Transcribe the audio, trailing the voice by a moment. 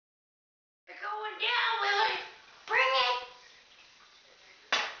going down, Willard. Bring it.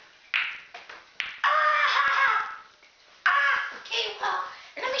 Okay, well,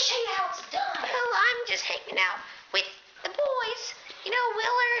 let me show you how it's done. Well, I'm just hanging out with the boys. You know,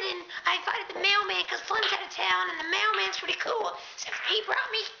 Willard, and I invited the mailman because Flynn's out of town, and the mailman's pretty cool. So he brought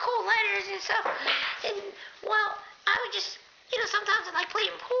me cool letters and stuff. And, well, I would just, sometimes I like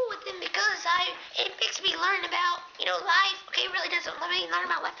playing pool with them because it makes me learn about, life. Okay, it really doesn't let me learn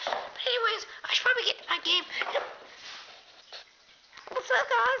about life. But anyways, I should probably get to my game. What's up,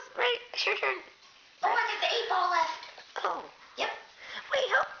 guys? Right, it's your turn. Oh, I think the 8-ball left. Oh. Yep. Wait,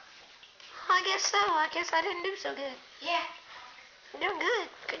 I guess so. I guess I didn't do so good. Yeah. You're doing good.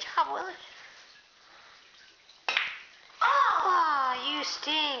 Good job, Willard. Oh, you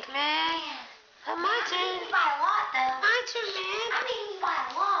stink, man. My turn. I'm eating by a lot, though. My turn, man. I'm eating by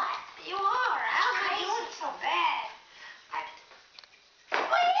a lot. You are. How are you doing so bad?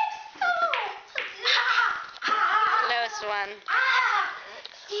 Close one.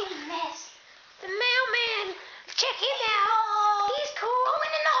 You missed. The mailman. Check him out. He's cool.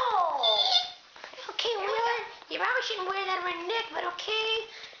 Going in the hole. Okay, Willard. You probably shouldn't wear that around your neck, but okay.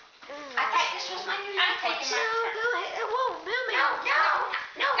 I thought this was my new necklace. No, go ahead. Whoa, mailman.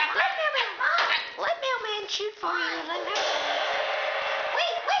 No. Let mailman shoot for you.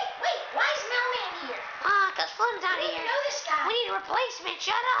 Wait. Why is mailman here? Because Flynn's out here. I didn't know this guy. We need a replacement.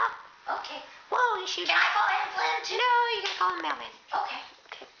 Shut up. Okay. Whoa, you shoot. Can I call him Flynn too? No, you gotta call him mailman. Okay.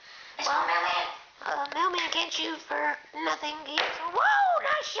 Let's call mailman. Mailman can't shoot for nothing. Whoa,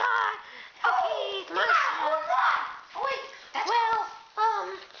 nice shot. Okay, my shot.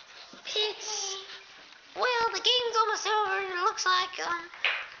 Wait, the game's almost over, and it looks like,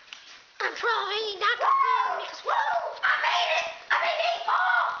 I'm probably not gonna win because, I made it! I made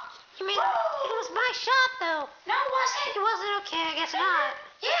 8-ball! You mean, it was my shot, though. No, it wasn't. It wasn't? Okay, I guess not.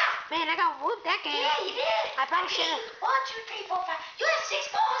 Yeah. Man, I got whooped that game. Yeah, you did. I probably should have. 1, 2, 3, 4, 5. You have 6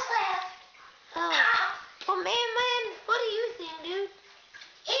 balls left. Oh. Well, man, what do you think, dude?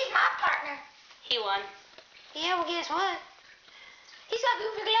 He's my partner. He won. Yeah, well, guess what? He's got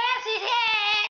goofy glasses. Hey!